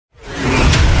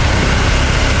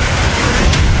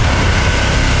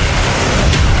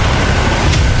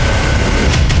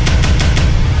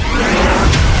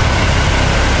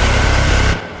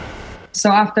So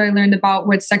after I learned about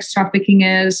what sex trafficking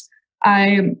is,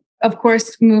 I, of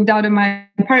course, moved out of my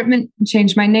apartment,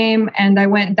 changed my name, and I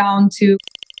went down to.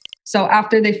 So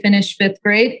after they finish fifth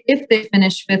grade, if they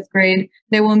finish fifth grade,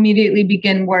 they will immediately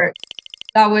begin work.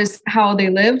 That was how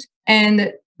they lived.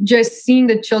 And just seeing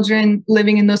the children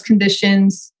living in those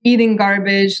conditions, eating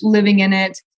garbage, living in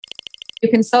it. You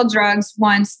can sell drugs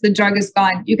once the drug is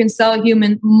gone. You can sell a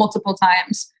human multiple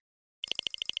times.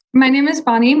 My name is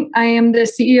Bonnie. I am the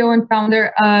CEO and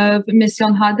founder of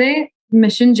Mission Jade,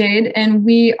 Mission Jade, and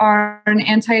we are an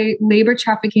anti-labor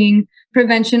trafficking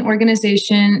prevention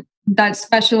organization that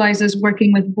specializes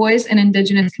working with boys and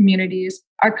indigenous communities.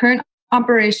 Our current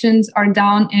operations are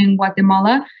down in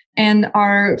Guatemala, and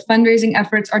our fundraising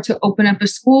efforts are to open up a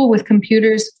school with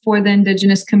computers for the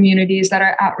indigenous communities that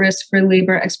are at risk for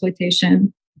labor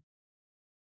exploitation.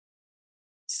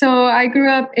 So I grew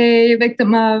up a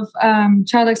victim of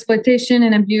child exploitation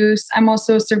and abuse. I'm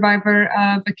also a survivor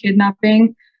of a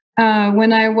kidnapping.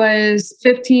 When I was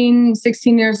 15,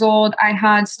 16 years old, I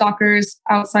had stalkers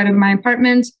outside of my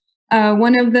apartment.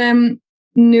 One of them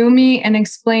knew me and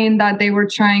explained that they were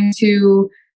trying to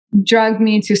drug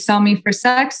me to sell me for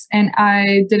sex, and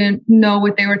I didn't know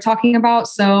what they were talking about.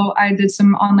 So I did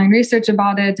some online research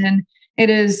about it, and it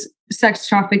is sex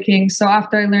trafficking. So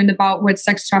after I learned about what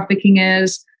sex trafficking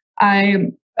is,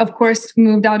 I, of course,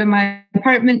 moved out of my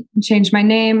apartment, changed my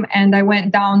name, and I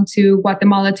went down to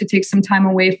Guatemala to take some time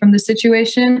away from the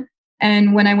situation.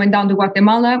 And when I went down to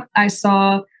Guatemala, I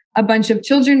saw a bunch of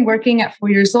children working at 4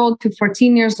 years old to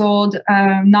 14 years old,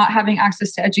 not having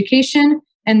access to education.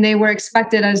 And they were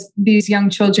expected as these young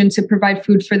children to provide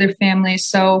food for their families.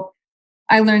 So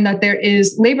I learned that there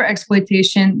is labor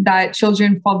exploitation that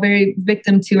children fall very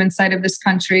victim to inside of this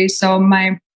country. So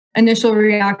my initial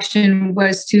reaction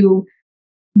was to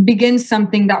begin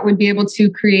something that would be able to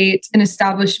create an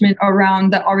establishment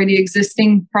around the already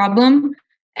existing problem,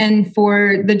 and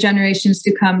for the generations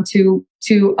to come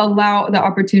to allow the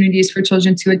opportunities for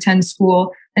children to attend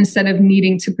school instead of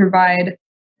needing to provide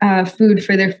food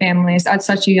for their families at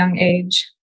such a young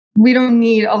age. We don't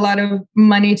need a lot of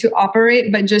money to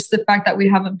operate, but just the fact that we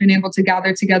haven't been able to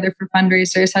gather together for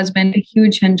fundraisers has been a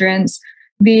huge hindrance.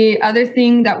 The other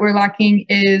thing that we're lacking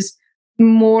is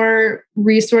more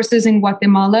resources in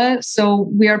Guatemala.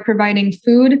 So we are providing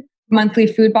food, monthly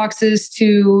food boxes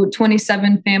to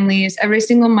 27 families every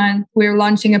single month. We're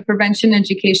launching a prevention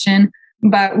education,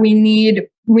 but we need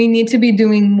to be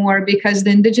doing more because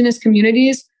the indigenous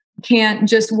communities can't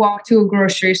just walk to a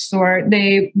grocery store.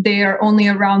 They are only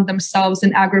around themselves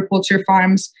in agriculture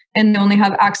farms, and they only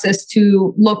have access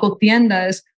to local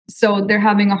tiendas. So they're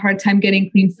having a hard time getting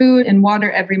clean food and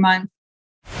water every month.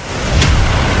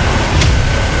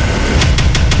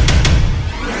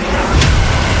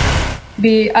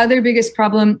 The other biggest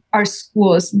problem are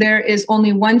schools. There is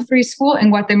only one free school in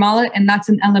Guatemala, and that's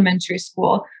an elementary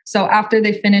school. So after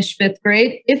they finish fifth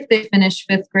grade, if they finish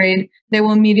fifth grade, they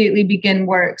will immediately begin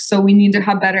work. So we need to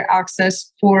have better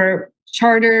access for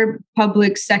charter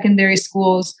public secondary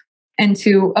schools, and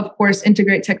to, of course,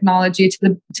 integrate technology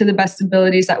to the best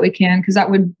abilities that we can, because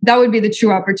that would be the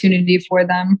true opportunity for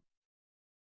them.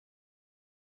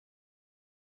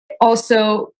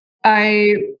 Also,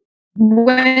 I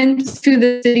went to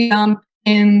the city dump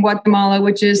in Guatemala,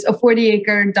 which is a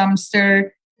 40-acre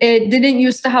dumpster. It didn't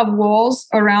used to have walls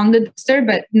around the dumpster,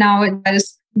 but now it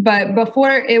does. But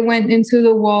before it went into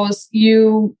the walls,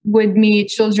 you would meet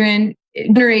children,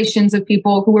 generations of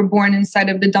people who were born inside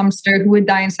of the dumpster, who would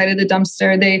die inside of the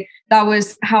dumpster. That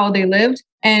was how they lived.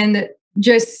 And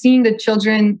just seeing the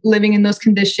children living in those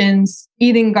conditions,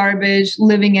 eating garbage,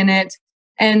 living in it,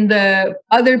 and the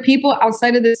other people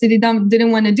outside of the city dump didn't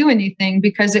want to do anything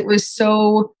because it was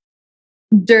so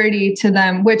dirty to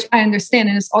them, which I understand,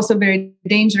 and it's also very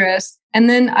dangerous.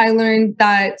 And then I learned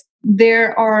that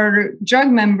there are drug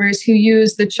members who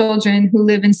use the children who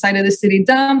live inside of the city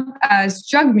dump as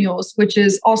drug mules, which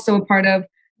is also a part of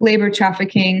labor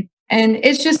trafficking. And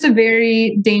it's just a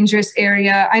very dangerous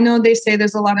area. I know they say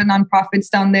there's a lot of nonprofits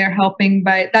down there helping,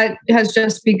 but that has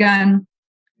just begun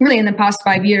really in the past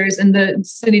 5 years, and the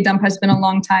city dump has been a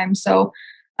long time. So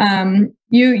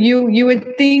you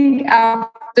would think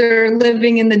after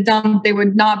living in the dump, they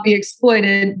would not be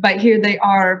exploited, but here they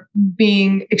are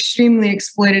being extremely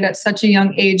exploited at such a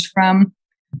young age from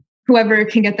whoever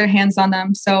can get their hands on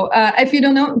them. So if you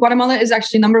don't know, Guatemala is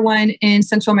actually #1 in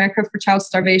Central America for child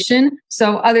starvation.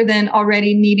 So other than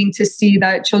already needing to see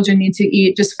that children need to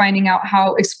eat, just finding out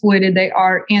how exploited they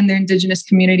are and their indigenous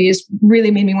communities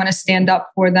really made me want to stand up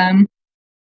for them.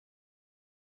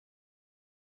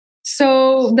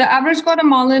 So the average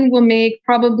Guatemalan will make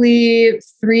probably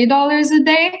 $3 a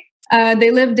day.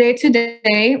 They live day to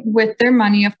day with their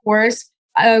money, of course.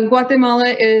 Guatemala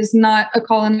is not a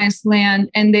colonized land,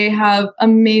 and they have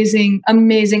amazing,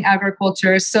 amazing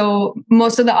agriculture. So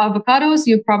most of the avocados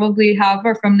you probably have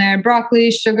are from there.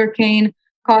 Broccoli, sugarcane,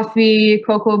 coffee,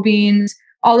 cocoa beans.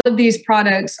 All of these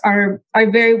products are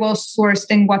very well sourced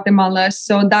in Guatemala.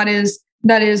 So that is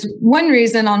one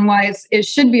reason on why it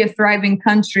should be a thriving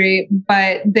country.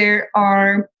 But there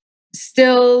are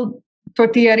still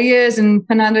tortillerias and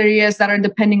panaderias that are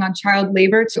depending on child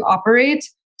labor to operate.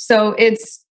 So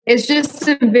it's just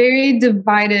a very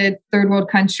divided third world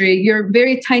country. Your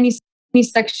very tiny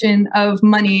section of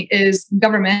money is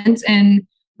government and,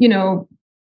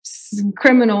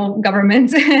 criminal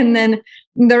government. And then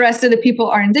the rest of the people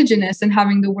are indigenous and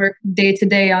having to work day to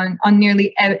day on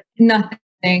nearly nothing.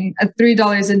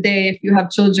 $3 a day if you have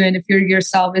children, if you're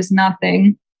yourself, is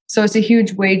nothing. So it's a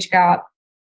huge wage gap.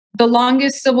 The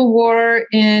longest civil war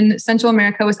in Central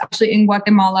America was actually in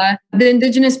Guatemala. The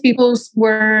indigenous peoples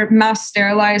were mass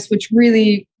sterilized, which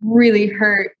really, really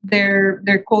hurt their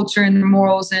culture and their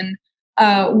morals and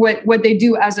what they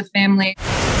do as a family.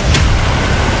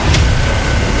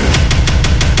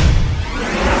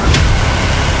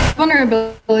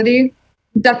 Vulnerability,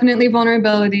 definitely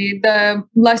vulnerability. The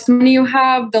less money you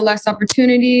have, the less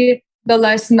opportunity, the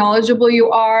less knowledgeable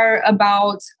you are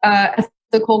about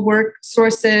ethical work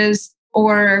sources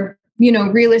or,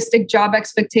 realistic job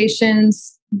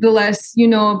expectations, the less you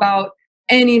know about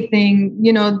anything,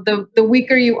 the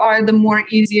weaker you are, the more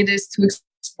easy it is to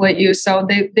exploit you. So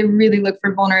they really look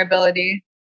for vulnerability.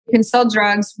 You can sell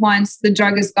drugs once the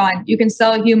drug is gone. You can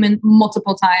sell a human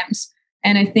multiple times.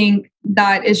 And I think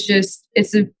that is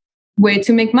it's a way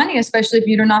to make money, especially if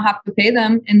you do not have to pay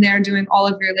them and they're doing all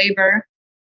of your labor.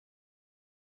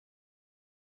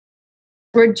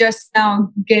 We're just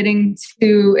now getting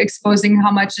to exposing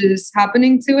how much is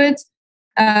happening to it.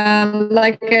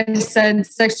 Like I said,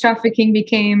 sex trafficking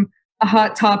became a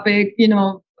hot topic,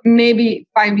 maybe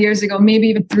 5 years ago, maybe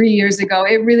even 3 years ago.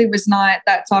 It really was not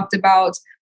that talked about.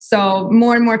 So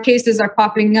more and more cases are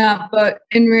popping up, but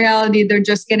in reality, they're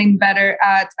just getting better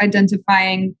at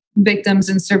identifying victims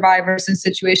and survivors in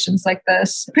situations like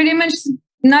this. Pretty much,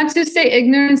 not to say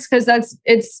ignorance, because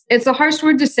it's a harsh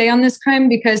word to say on this crime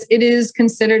because it is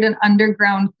considered an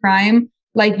underground crime.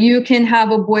 Like you can have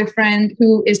a boyfriend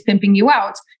who is pimping you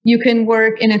out. You can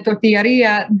work in a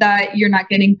tortilleria that you're not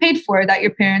getting paid for, that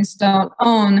your parents don't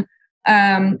own.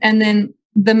 And then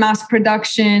the mass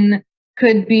production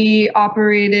could be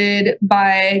operated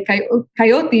by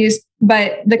coyotes,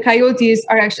 but the coyotes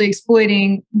are actually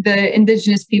exploiting the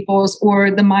indigenous peoples or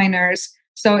the miners.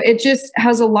 So it just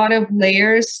has a lot of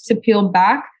layers to peel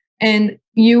back, and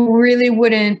you really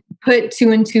wouldn't put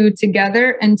two and two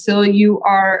together until you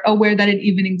are aware that it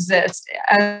even exists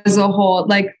as a whole.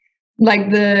 Like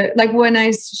when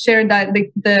I shared that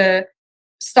the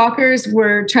stalkers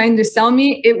were trying to sell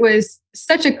me, it was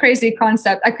such a crazy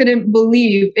concept. I couldn't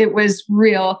believe it was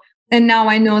real. And now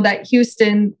I know that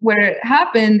Houston, where it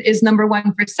happened, is number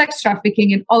one for sex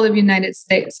trafficking in all of the United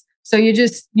States. So you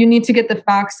need to get the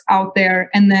facts out there,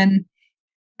 and then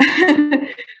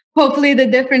hopefully the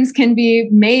difference can be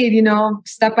made,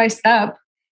 step by step.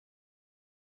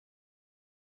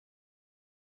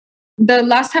 The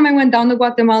last time I went down to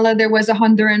Guatemala, there was a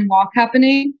Honduran walk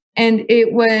happening, and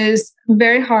it was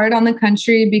very hard on the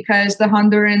country because the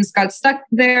Hondurans got stuck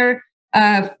there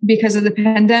because of the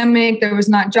pandemic. There was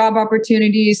not job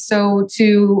opportunities. So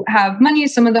to have money,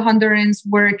 some of the Hondurans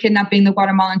were kidnapping the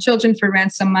Guatemalan children for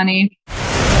ransom money.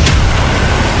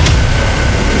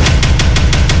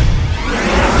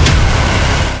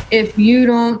 If you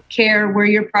don't care where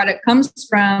your product comes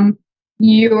from,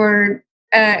 your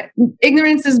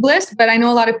ignorance is bliss. But I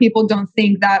know a lot of people don't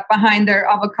think that behind their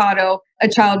avocado, a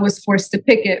child was forced to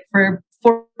pick it for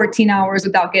 14 hours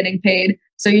without getting paid.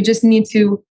 So you just need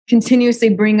to continuously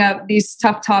bring up these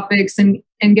tough topics and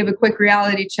give a quick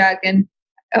reality check. And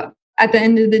at the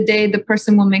end of the day, the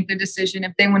person will make the decision.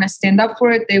 If they want to stand up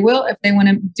for it, they will. If they want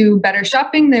to do better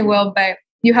shopping, they will. But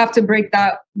you have to break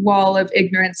that wall of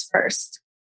ignorance first.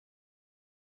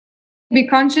 Be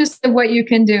conscious of what you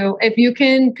can do. If you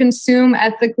can consume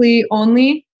ethically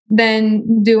only,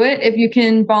 then do it. If you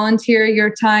can volunteer your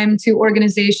time to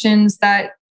organizations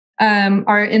that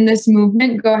are in this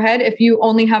movement, go ahead. If you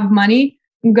only have money,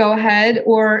 go ahead.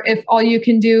 Or if all you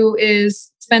can do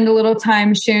is spend a little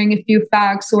time sharing a few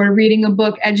facts or reading a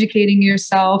book, educating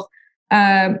yourself,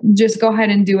 just go ahead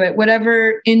and do it.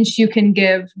 Whatever inch you can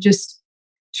give, just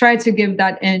try to give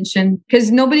that inch. And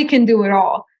because nobody can do it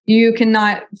all. You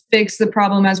cannot fix the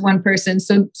problem as one person.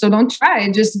 So don't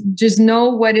try. Just know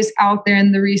what is out there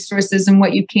and the resources and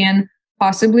what you can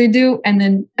possibly do, and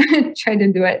then try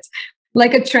to do it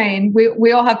like a train.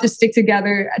 We all have to stick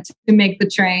together to make the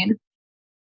train.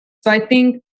 So I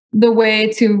think the way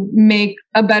to make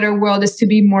a better world is to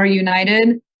be more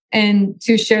united and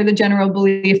to share the general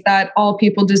belief that all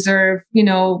people deserve,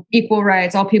 equal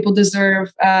rights. All people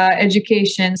deserve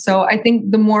education. So I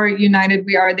think the more united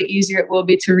we are, the easier it will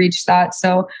be to reach that.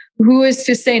 So who is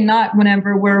to say not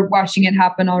whenever we're watching it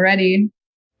happen already?